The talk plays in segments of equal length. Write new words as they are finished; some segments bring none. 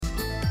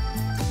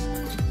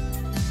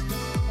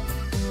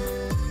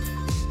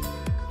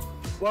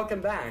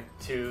Welcome back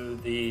to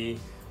the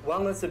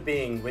Wellness of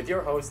Being with your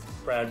host,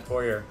 Brad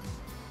Poirier.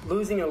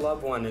 Losing a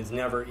loved one is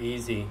never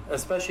easy,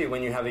 especially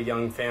when you have a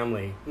young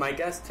family. My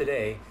guest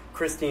today,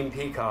 Christine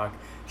Peacock,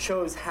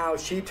 shows how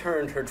she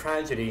turned her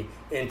tragedy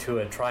into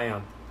a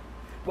triumph.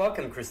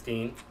 Welcome,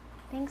 Christine.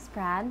 Thanks,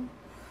 Brad.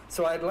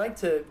 So I'd like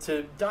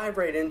to dive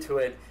right into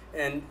it,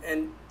 and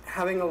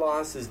having a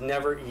loss is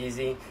never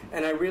easy,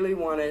 and I really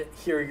want to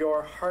hear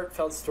your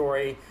heartfelt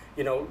story,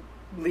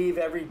 leave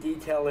every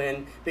detail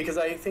in, because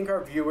I think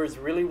our viewers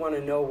really want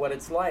to know what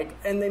it's like,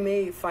 and they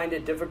may find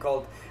it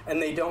difficult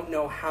and they don't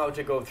know how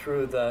to go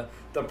through the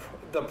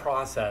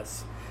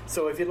process.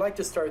 So if you'd like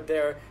to start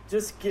there,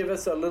 just give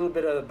us a little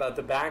bit about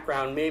the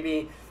background,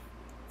 maybe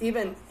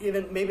even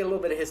maybe a little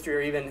bit of history, or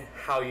even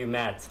how you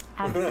met.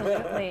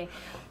 Absolutely.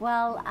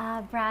 Well,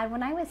 Brad,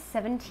 when I was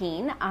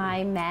 17,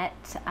 I met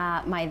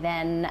my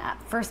then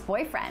first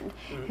boyfriend,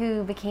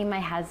 who became my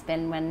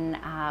husband when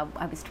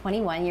I was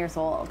 21 years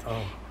old.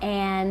 Oh.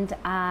 And,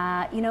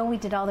 we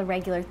did all the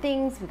regular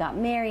things. We got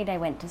married. I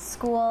went to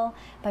school.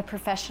 By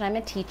profession, I'm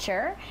a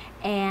teacher.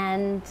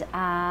 And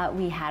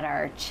we had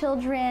our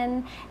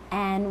children.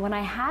 And when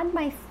I had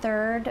my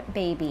third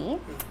baby,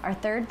 our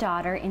third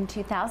daughter, in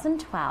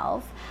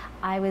 2012,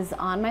 I was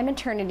on my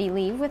maternity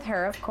leave with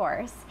her, of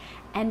course,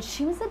 and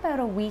she was about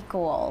a week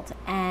old.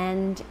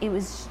 And it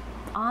was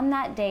on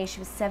that day, she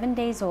was 7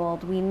 days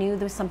old, we knew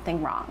there was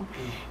something wrong.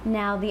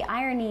 Now, the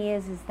irony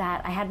is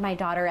that I had my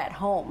daughter at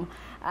home,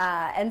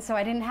 and so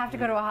I didn't have to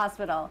go to a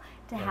hospital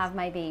to have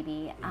my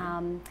baby.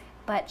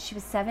 But she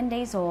was 7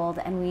 days old,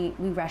 and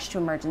we rushed to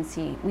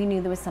emergency. We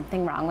knew there was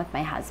something wrong with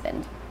my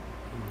husband.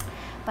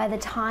 By the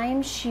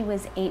time she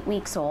was 8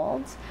 weeks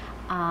old,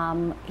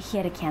 he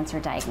had a cancer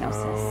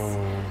diagnosis.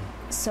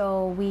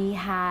 So we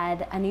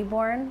had a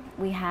newborn,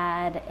 we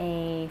had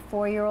a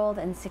 4-year-old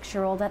and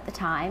 6-year-old at the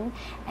time,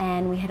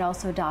 and we had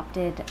also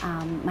adopted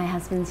my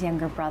husband's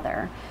younger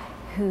brother,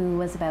 who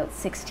was about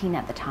 16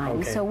 at the time.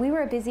 Okay. So we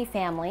were a busy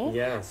family,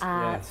 yes.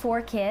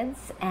 4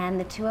 kids and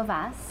the 2 of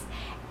us.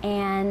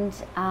 And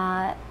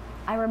I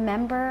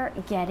remember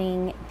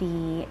getting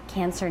the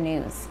cancer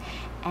news,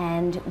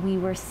 and we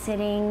were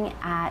sitting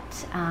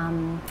at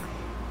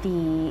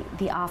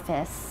the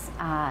office.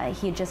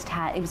 He had just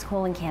had, it was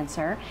colon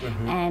cancer,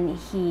 and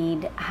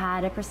he'd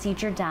had a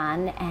procedure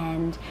done,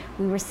 and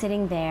we were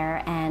sitting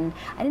there, and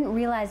I didn't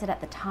realize it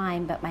at the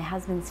time, but my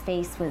husband's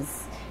face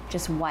was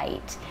just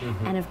white.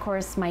 And of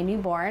course, my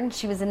newborn,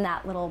 she was in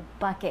that little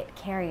bucket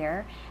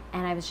carrier,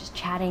 and I was just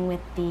chatting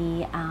with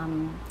the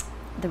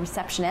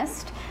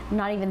receptionist,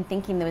 not even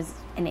thinking there was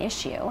an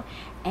issue.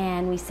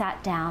 And we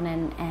sat down,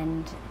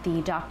 and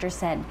the doctor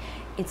said,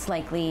 it's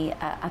likely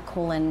a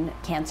colon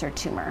cancer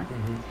tumor.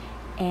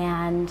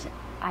 And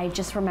I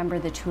just remember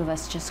the 2 of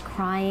us just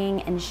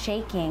crying and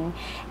shaking.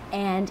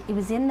 And it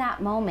was in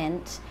that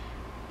moment,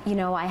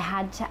 I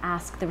had to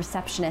ask the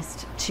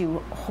receptionist to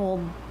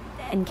hold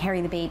and carry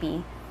the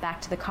baby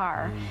back to the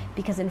car,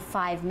 because in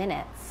 5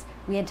 minutes,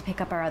 we had to pick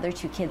up our other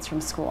 2 kids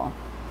from school.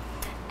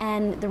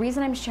 And the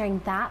reason I'm sharing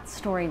that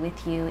story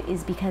with you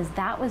is because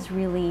that was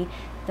really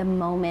the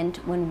moment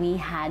when we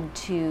had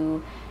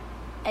to,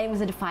 it was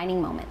a defining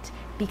moment,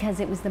 because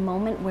it was the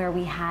moment where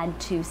we had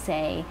to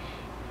say,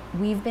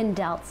 we've been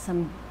dealt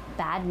some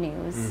bad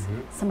news,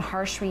 some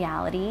harsh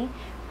reality,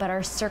 but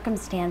our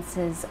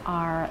circumstances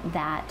are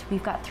that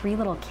we've got 3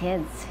 little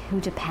kids who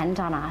depend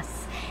on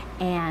us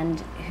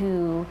and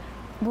who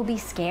will be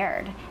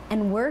scared,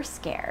 and we're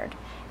scared.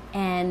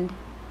 And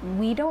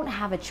we don't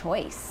have a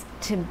choice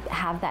to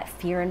have that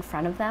fear in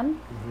front of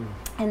them.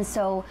 And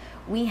so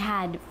we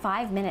had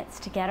 5 minutes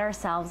to get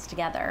ourselves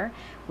together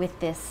with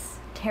this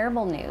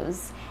terrible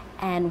news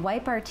and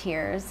wipe our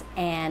tears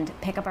and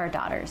pick up our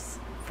daughters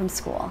from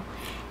school.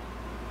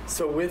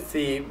 So with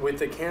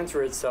the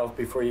cancer itself,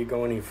 before you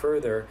go any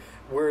further,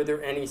 were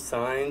there any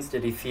signs?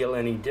 Did he feel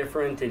any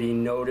different? Did he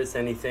notice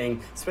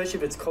anything, especially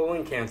if it's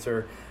colon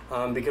cancer?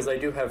 Because I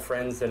do have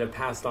friends that have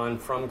passed on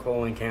from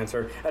colon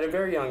cancer at a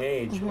very young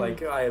age.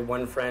 Like I had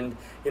one friend,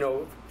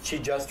 she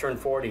just turned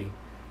 40.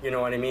 You know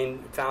what I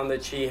mean? Found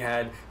that she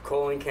had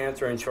colon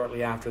cancer and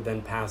shortly after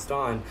then passed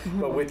on.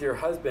 But with your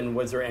husband,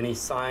 was there any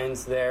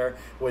signs there?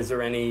 Was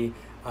there any,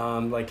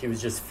 like he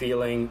was just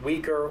feeling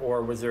weaker,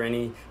 or was there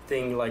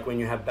anything like when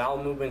you have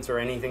bowel movements or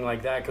anything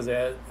like that? Because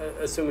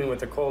assuming with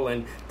the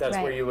colon, that's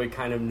where you would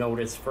kind of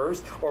notice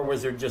first, or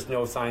was there just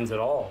no signs at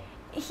all?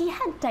 He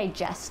had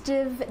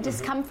digestive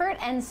discomfort,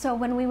 and so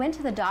when we went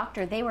to the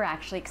doctor, they were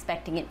actually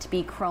expecting it to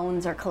be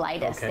Crohn's or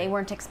colitis. They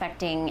weren't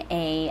expecting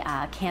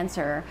a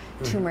cancer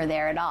tumor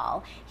there at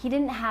all. He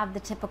didn't have the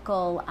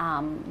typical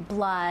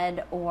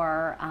blood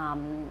or,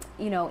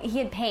 he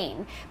had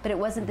pain, but it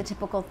wasn't the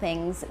typical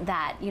things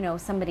that,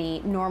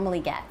 somebody normally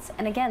gets.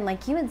 And again,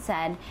 like you had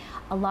said,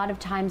 a lot of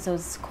times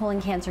those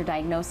colon cancer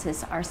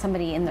diagnoses are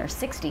somebody in their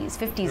 60s,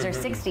 50s or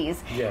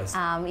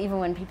 60s, even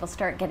when people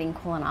start getting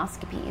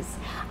colonoscopies.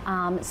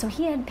 So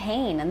he had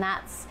pain, and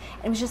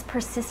it was just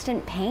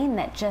persistent pain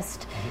that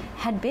just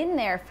had been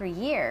there for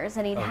years,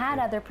 and he'd had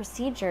other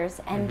procedures,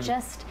 and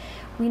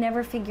we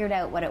never figured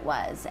out what it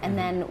was. And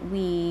then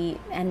he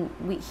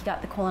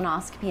got the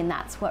colonoscopy, and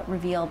that's what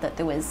revealed that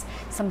there was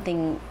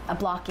a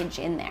blockage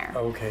in there.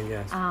 Okay,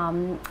 yes.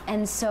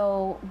 And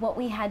so what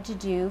we had to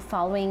do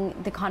following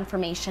the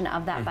confirmation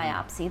of that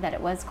biopsy that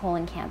it was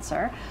colon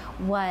cancer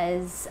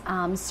was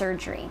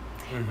surgery.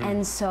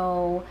 And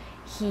so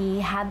he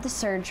had the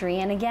surgery,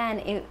 and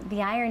again,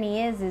 the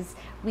irony is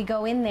we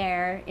go in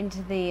there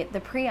into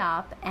the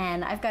pre-op,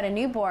 and I've got a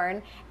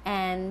newborn,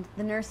 and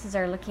the nurses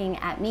are looking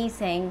at me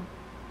saying,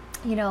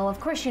 you know, of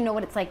course you know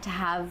what it's like to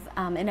have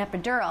an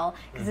epidural,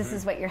 because this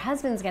is what your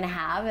husband's going to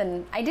have.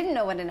 And I didn't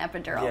know what an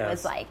epidural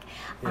was like,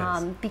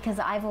 because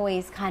I've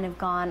always kind of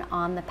gone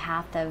on the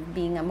path of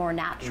being a more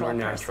natural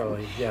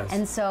person.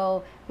 And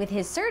so with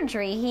his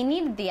surgery, he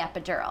needed the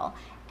epidural.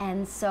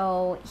 And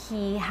so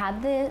he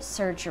had the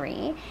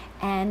surgery,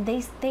 and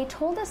they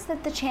told us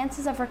that the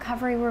chances of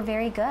recovery were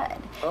very good.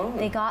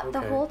 They got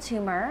the whole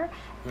tumor.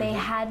 They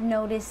had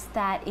noticed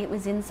that it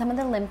was in some of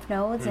the lymph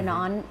nodes and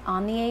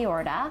on the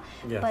aorta,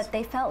 but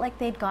they felt like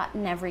they'd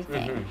gotten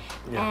everything.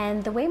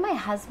 And the way my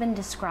husband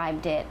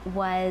described it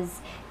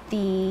was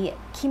the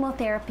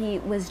chemotherapy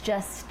was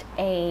just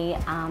it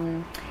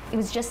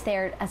was just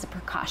there as a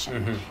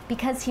precaution.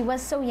 Because he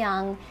was so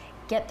young,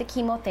 get the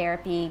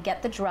chemotherapy,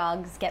 get the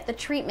drugs, get the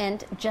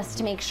treatment, just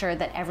to make sure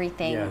that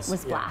everything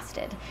was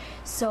blasted.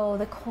 So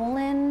the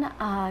colon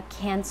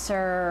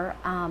cancer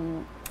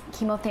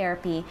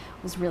chemotherapy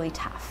was really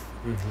tough.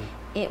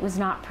 It was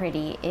not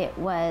pretty. It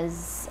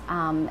was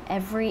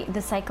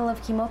the cycle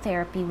of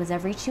chemotherapy was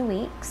every 2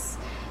 weeks.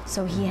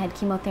 So he had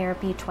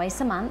chemotherapy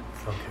twice a month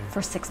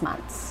for 6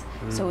 months.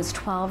 So it was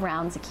 12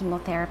 rounds of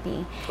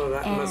chemotherapy. Well,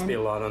 that must be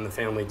a lot on the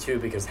family too,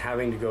 because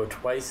having to go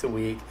twice a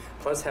week,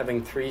 plus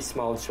having 3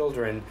 small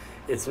children,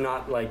 it's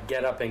not like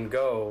get up and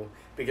go,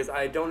 because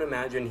I don't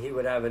imagine he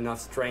would have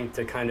enough strength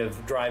to kind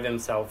of drive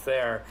himself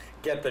there,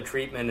 get the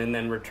treatment, and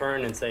then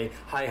return and say,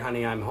 "Hi,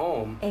 honey, I'm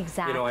home."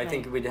 Exactly. You know, I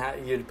think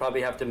you'd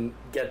probably have to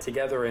get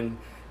together and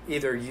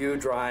either you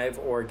drive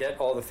or get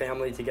all the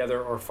family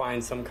together or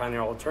find some kind of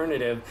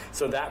alternative,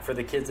 so that for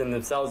the kids and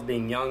themselves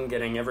being young,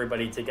 getting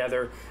everybody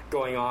together,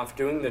 going off,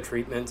 doing the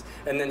treatments.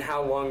 And then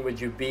how long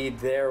would you be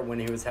there when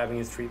he was having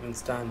his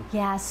treatments done?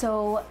 Yeah,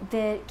 so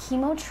the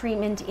chemo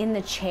treatment in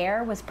the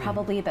chair was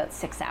probably about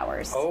 6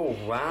 hours. Oh,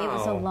 wow. It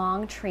was a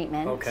long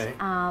treatment. Okay.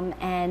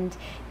 And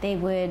they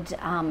would,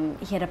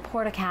 he had a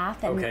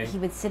portacath, and he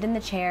would sit in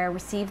the chair,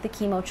 receive the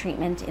chemo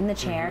treatment in the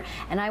chair,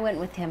 and I went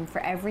with him for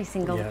every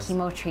single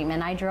chemo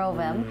treatment. I drove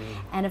him,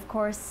 and of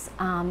course,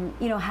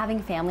 you know,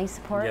 having family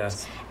support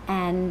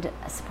and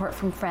support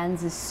from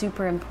friends is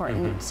super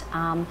important.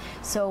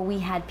 So we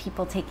had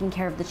people taking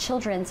care of the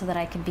children so that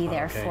I could be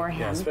there for him.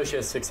 Yeah, especially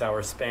a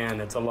 6-hour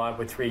span. It's a lot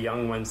with 3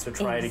 young ones to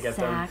try to get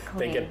them.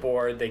 They get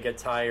bored, they get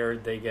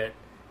tired, they get,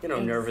 you know,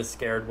 nervous,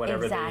 scared,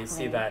 whatever. They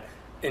see that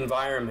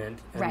environment,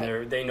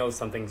 and they know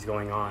something's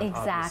going on.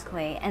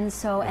 Exactly. And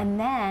so, and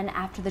then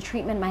after the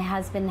treatment, my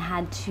husband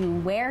had to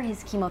wear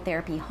his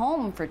chemotherapy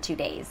home for 2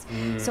 days.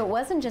 So it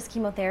wasn't just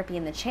chemotherapy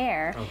in the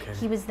chair.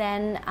 He was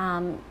then,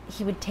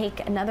 he would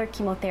take another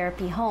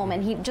chemotherapy home,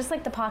 and he, just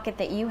like the pocket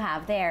that you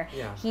have there,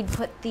 he'd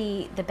put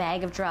the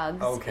bag of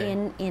drugs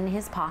in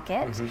his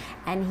pocket,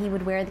 and he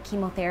would wear the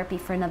chemotherapy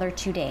for another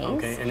 2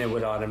 days. And it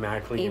would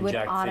automatically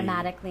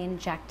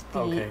inject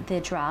the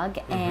drug,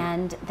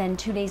 and then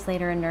 2 days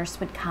later a nurse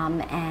would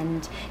come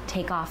and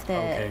take off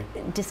the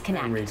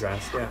disconnect. And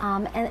redress,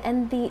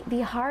 and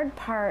the hard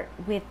part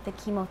with the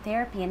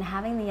chemotherapy and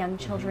having the young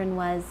children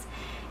was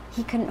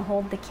he couldn't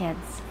hold the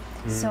kids.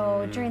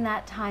 So during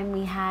that time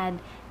we had,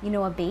 you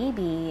know, a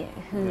baby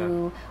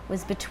who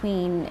was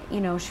between,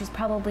 you know, she was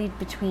probably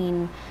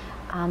between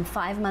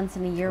 5 months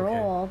and a year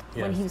old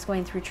when he was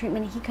going through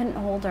treatment. He couldn't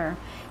hold her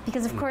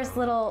because, of course,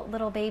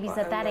 little babies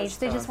at that age,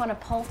 they just want to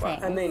pull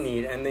things. And they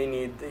need,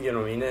 you know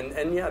what I mean?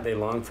 And yeah, they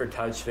long for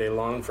touch, they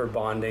long for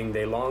bonding,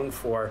 they long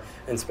for,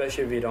 and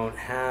especially if you don't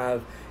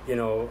have, you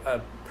know,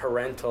 a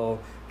parental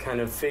kind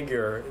of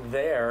figure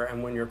there,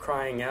 and when you're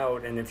crying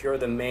out, and if you're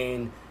the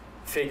main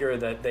figure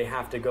that they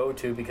have to go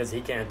to because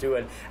he can't do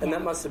it. And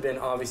that must have been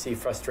obviously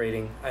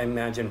frustrating, I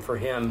imagine, for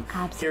him.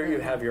 Absolutely. Here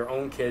you have your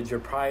own kids,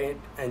 your pride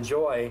and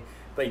joy,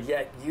 but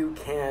yet you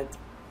can't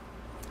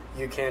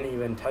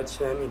even touch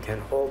them, you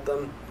can't hold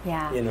them.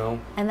 Yeah. You know.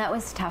 And that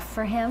was tough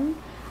for him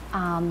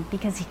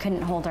because he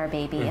couldn't hold our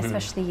baby,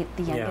 especially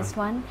the youngest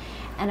one.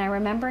 And I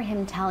remember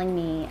him telling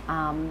me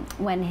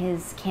when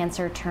his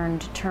cancer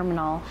turned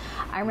terminal,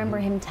 I remember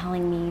him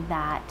telling me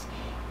that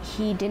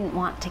he didn't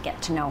want to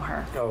get to know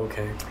her. Oh,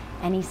 okay.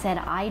 And he said,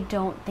 I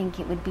don't think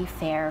it would be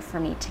fair for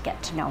me to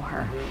get to know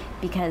her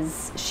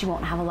because she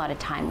won't have a lot of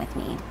time with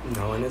me.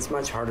 No, and it's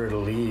much harder to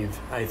leave,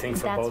 I think,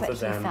 for both of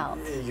them. That's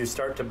what he felt. You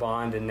start to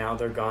bond, and now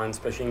they're gone,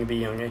 especially when you be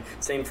young.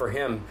 Same for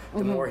him.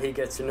 The more he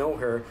gets to know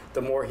her,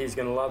 the more he's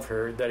going to love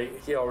her, that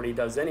he already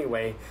does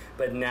anyway.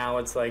 But now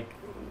it's like,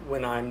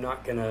 when I'm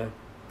not going to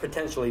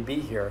potentially be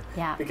here.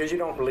 Yeah. Because you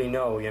don't really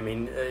know. I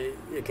mean,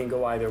 it can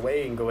go either way.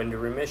 You can go into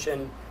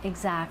remission.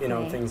 Exactly. You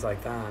know, things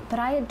like that. But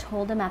I had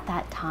told him at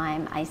that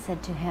time, I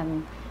said to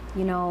him,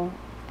 you know,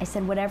 I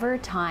said, whatever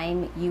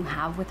time you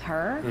have with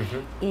her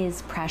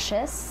is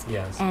precious.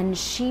 Yes. And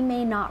she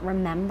may not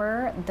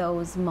remember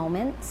those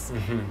moments,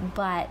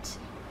 but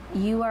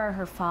you are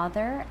her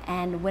father,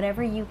 and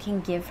whatever you can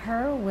give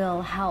her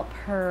will help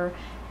her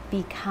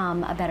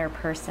become a better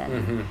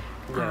person.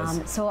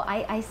 Yes. So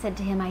I said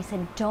to him, I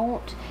said,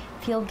 don't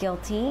feel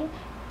guilty.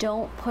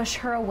 Don't push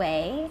her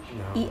away.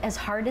 No. As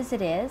hard as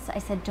it is, I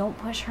said, don't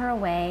push her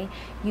away.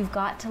 You've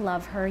got to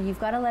love her. You've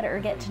got to let her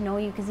get to know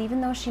you, because even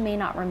though she may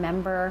not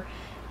remember,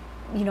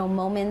 you know,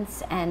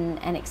 moments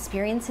and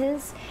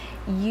experiences,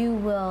 you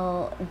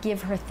will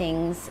give her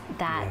things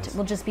that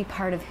will just be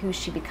part of who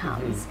she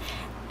becomes.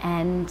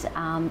 And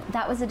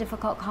that was a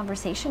difficult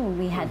conversation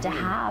we had to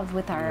have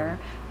with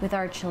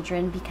our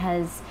children,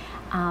 because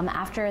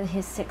after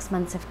his 6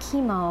 months of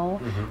chemo,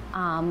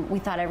 we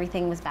thought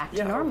everything was back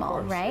to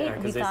normal, right? Yeah,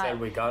 because they said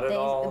we got it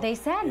all. They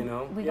said, you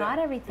know, we got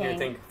everything. You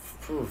think,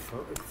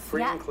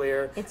 free and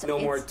clear. No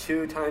more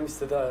 2 times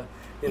to the,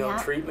 you know,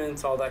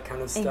 treatments, all that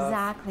kind of stuff.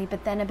 Exactly.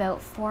 But then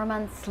about 4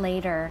 months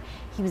later,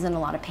 he was in a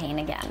lot of pain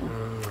again.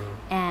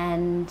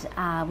 And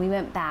we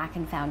went back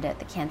and found out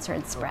the cancer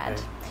had spread.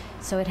 Okay.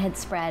 So it had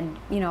spread,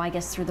 you know, I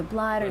guess through the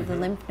blood or the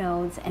lymph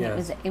nodes, and it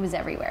was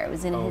everywhere. It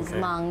was in his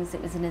lungs,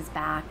 it was in his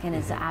back, and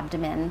his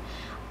abdomen.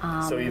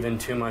 So even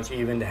too much,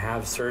 even to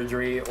have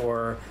surgery,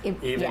 or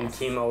even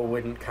chemo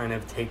wouldn't kind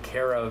of take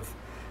care of,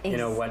 you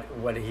know,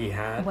 what he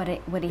had.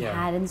 What he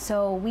had. And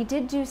so we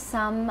did do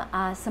some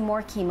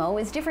more chemo. It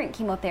was different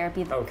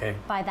chemotherapy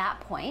by that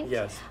point.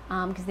 Yes.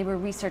 Because they were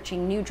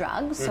researching new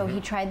drugs. So he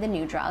tried the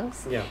new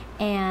drugs. Yeah.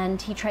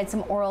 And he tried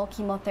some oral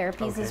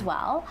chemotherapies as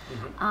well.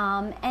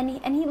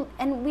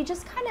 And we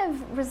just kind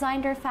of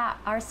resigned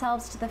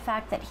ourselves to the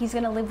fact that he's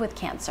going to live with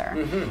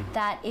cancer.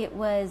 That it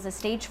was a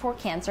stage 4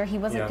 cancer. He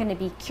wasn't going to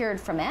be cured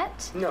from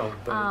it. No,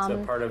 but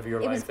it's a part of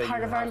your life. It was that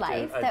part you of our have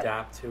life to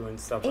adapt to and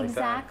stuff like that.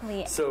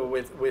 Exactly. So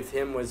with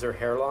him, was there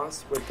hair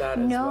loss with that as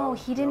well? No,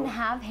 he didn't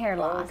have hair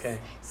loss. Okay.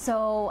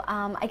 So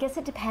I guess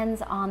it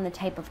depends on the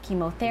type of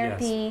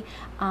chemotherapy.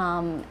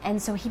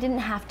 And so he didn't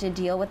have to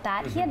deal with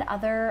that. He had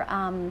other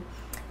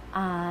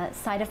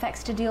side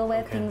effects to deal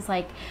with, things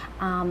like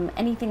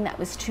anything that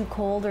was too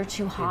cold or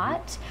too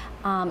hot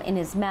in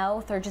his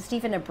mouth, or just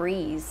even a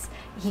breeze.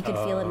 He could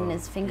feel it in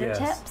his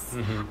fingertips.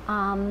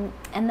 And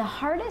the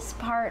hardest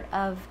part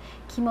of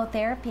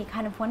chemotherapy,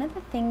 kind of one of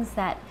the things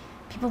that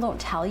people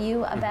don't tell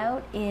you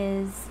about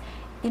is,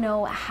 you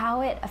know,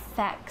 how it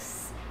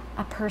affects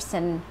a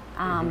person,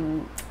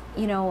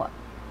 you know,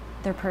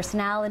 their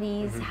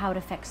personalities, how it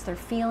affects their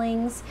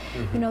feelings.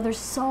 You know, there's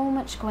so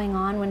much going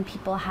on when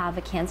people have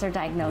a cancer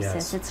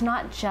diagnosis. It's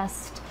not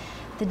just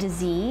the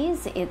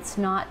disease, it's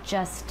not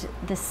just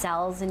the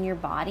cells in your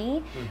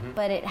body,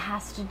 but it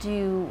has to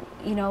do,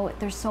 you know,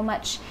 there's so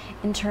much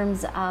in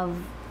terms of,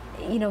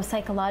 you know,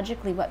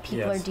 psychologically what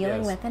people are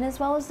dealing with, and as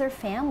well as their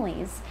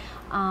families.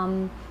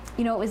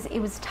 You know, it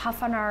was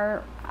tough on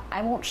our,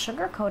 I won't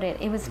sugarcoat it,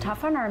 it was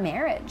tough on our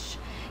marriage.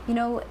 You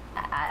know,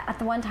 at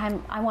the one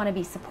time, I want to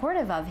be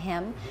supportive of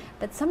him,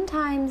 but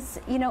sometimes,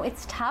 you know,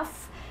 it's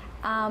tough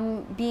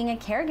being a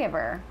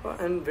caregiver. Well,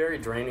 and very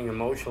draining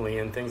emotionally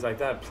and things like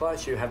that.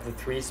 Plus, you have the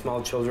 3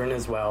 small children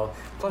as well,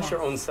 plus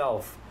your own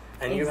self.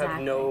 And you have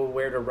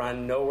nowhere to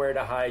run, nowhere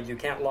to hide. You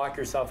can't lock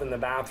yourself in the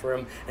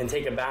bathroom and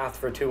take a bath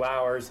for 2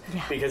 hours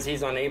because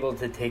he's unable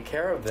to take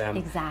care of them.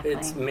 Exactly.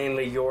 It's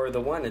mainly you're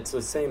the one. It's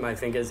the same, I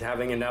think, as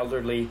having an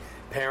elderly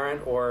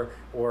parent or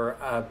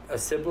a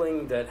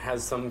sibling that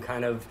has some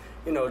kind of,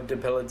 you know,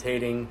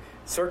 debilitating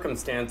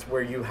circumstance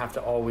where you have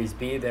to always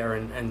be there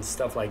and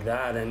stuff like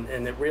that. And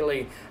it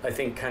really, I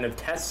think, kind of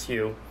tests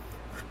you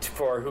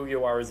for who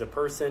you are as a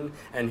person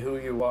and who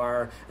you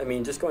are. I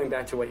mean, just going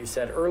back to what you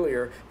said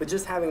earlier, but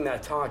just having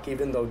that talk,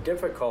 even though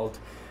difficult,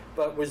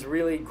 but was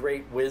really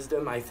great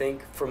wisdom, I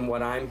think, from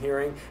what I'm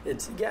hearing.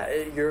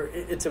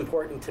 It's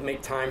important to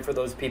make time for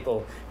those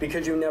people,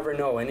 because you never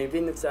know. And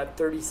even if it's that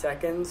 30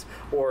 seconds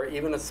or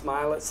even a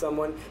smile at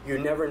someone, you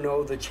never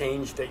know the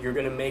change that you're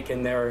going to make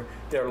in their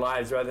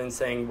lives, rather than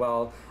saying,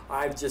 well,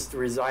 I've just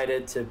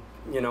resided to,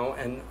 you know,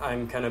 and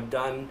I'm kind of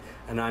done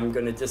and I'm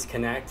going to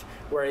disconnect.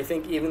 Where I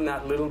think even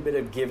that little bit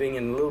of giving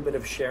and a little bit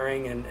of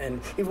sharing,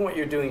 and even what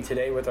you're doing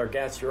today with our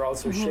guests, you're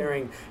also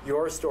sharing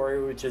your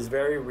story, which is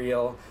very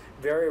real,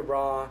 very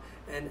raw,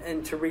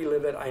 and to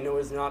relive it, I know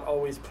is not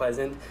always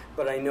pleasant,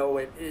 but I know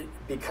it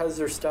because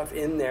there's stuff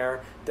in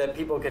there that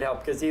people could help,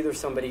 because either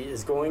somebody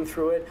is going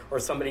through it or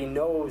somebody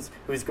knows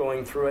who's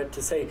going through it,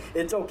 to say,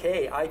 it's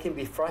okay, I can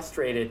be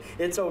frustrated,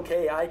 it's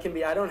okay, I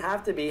don't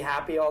have to be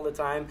happy all the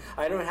time,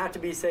 I don't have to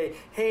be say,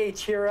 hey,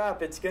 cheer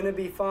up, it's going to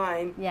be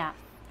fine. Yeah.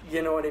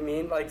 You know what I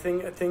mean? Like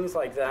things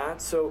like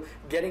that. So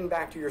getting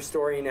back to your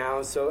story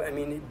now, so I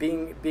mean,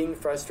 being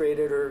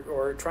frustrated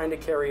or trying to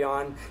carry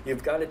on,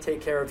 you've got to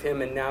take care of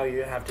him, and now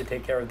you have to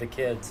take care of the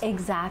kids.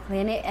 Exactly.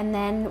 And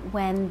then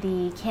when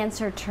the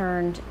cancer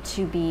turned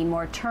to be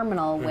more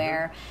terminal,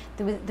 where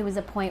there was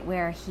a point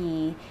where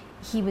he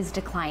was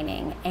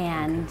declining,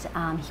 and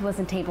he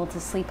wasn't able to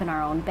sleep in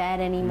our own bed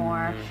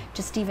anymore.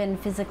 Just even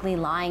physically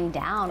lying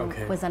down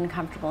was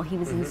uncomfortable. He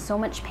was in so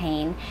much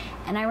pain.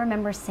 And I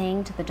remember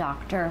saying to the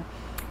doctor,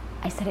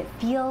 I said, it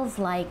feels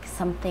like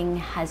something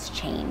has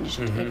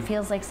changed. It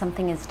feels like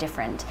something is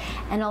different.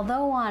 And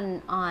although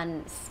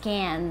on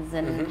scans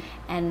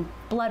and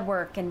blood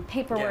work and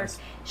paperwork,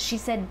 she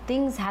said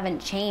things haven't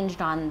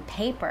changed on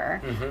paper.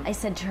 I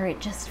said to her, it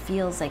just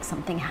feels like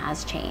something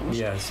has changed.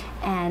 Yes.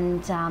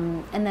 And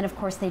then of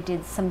course they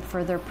did some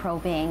further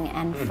probing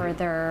and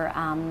further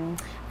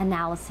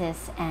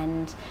analysis,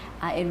 and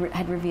it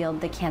had revealed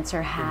the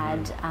cancer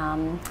had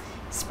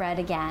spread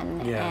again,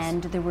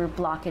 and there were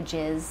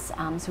blockages,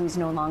 so he was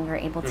no longer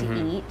able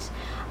to eat.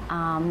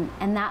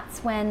 And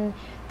that's when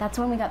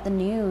we got the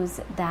news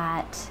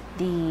that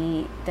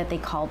they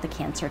called the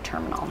cancer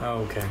terminal. Oh,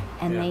 okay.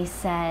 And they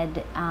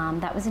said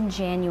that was in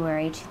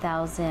January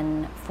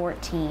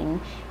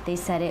 2014. They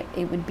said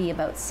it would be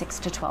about 6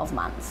 to 12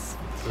 months.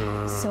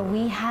 So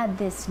we had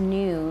this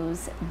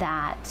news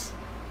that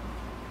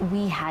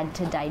we had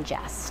to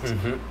digest,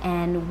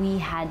 and we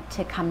had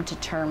to come to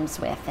terms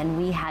with, and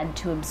we had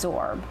to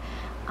absorb.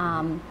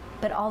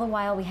 But all the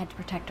while we had to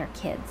protect our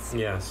kids.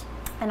 Yes.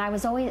 And I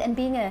was always, and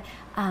being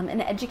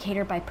an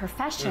educator by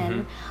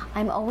profession,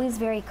 I'm always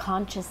very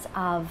conscious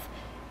of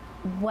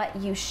what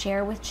you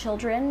share with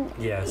children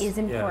is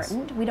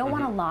important. We don't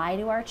want to lie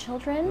to our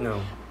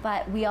children,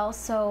 but we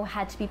also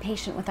had to be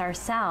patient with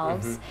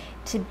ourselves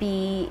to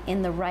be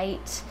in the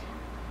right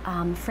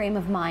frame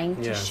of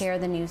mind to share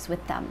the news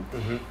with them.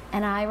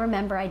 And I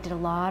remember I did a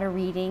lot of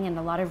reading and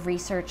a lot of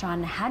research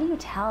on how do you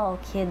tell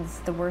kids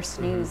the worst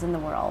news in the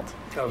world.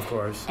 Of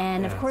course.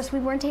 And of course we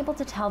weren't able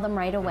to tell them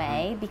right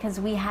away because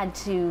we had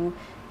to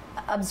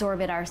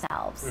absorb it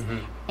ourselves.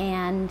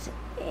 And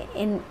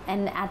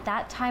at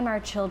that time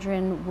our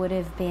children would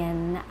have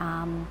been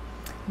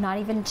not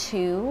even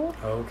 2,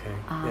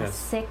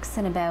 6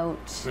 and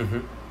about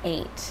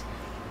 8.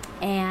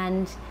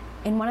 And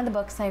in one of the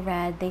books I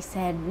read, they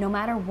said, no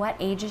matter what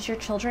ages your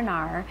children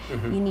are,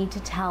 you need to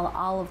tell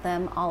all of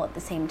them all at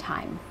the same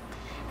time.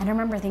 And I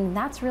remember thinking,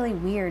 that's really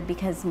weird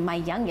because my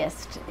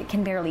youngest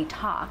can barely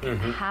talk.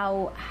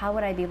 How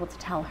would I be able to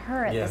tell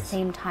her at the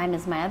same time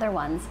as my other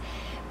ones?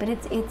 But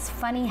it's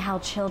funny how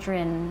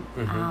children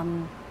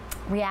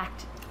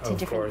react to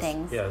different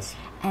things. Yes.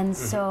 And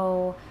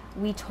so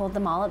we told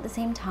them all at the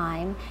same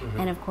time,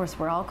 and of course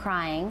we're all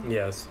crying.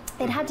 Yes.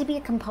 It had to be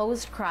a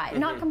composed cry,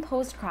 not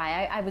composed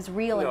cry. I was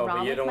real and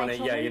raw with my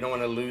children. Yeah, you don't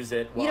want to lose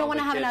it. You don't want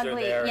to have an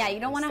ugly, you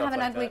don't want to have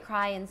an ugly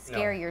cry and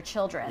scare your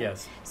children.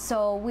 Yes.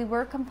 So we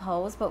were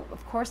composed, but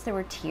of course there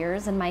were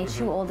tears, and my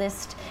 2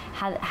 oldest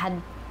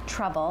had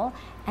trouble,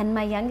 and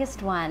my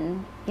youngest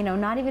one,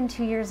 not even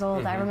 2 years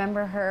old, I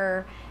remember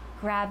her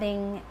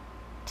grabbing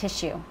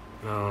tissue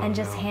and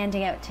just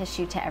handing out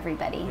tissue to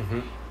everybody.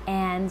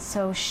 And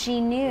so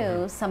she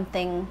knew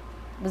something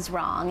was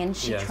wrong, and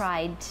she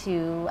tried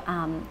to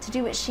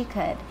do what she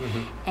could.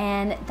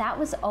 And that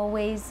was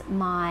always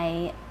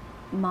my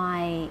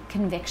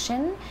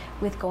conviction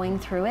with going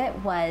through it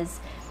was,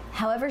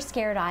 however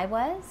scared I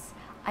was,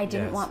 I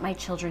didn't want my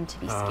children to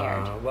be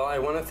scared. Well, I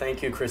want to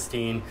thank you,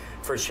 Christine,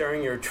 for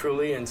sharing your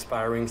truly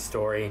inspiring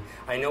story.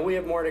 I know we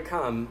have more to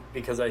come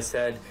because I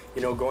said,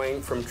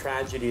 going from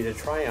tragedy to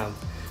triumph.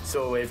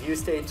 So if you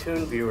stay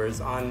tuned, viewers,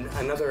 on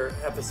another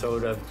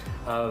episode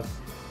of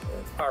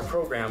our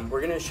program,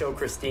 we're going to show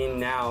Christine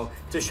now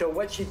to show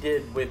what she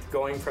did with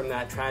going from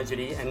that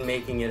tragedy and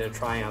making it a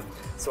triumph.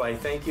 So I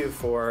thank you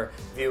for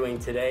viewing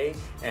today,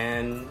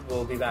 and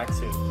we'll be back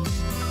soon.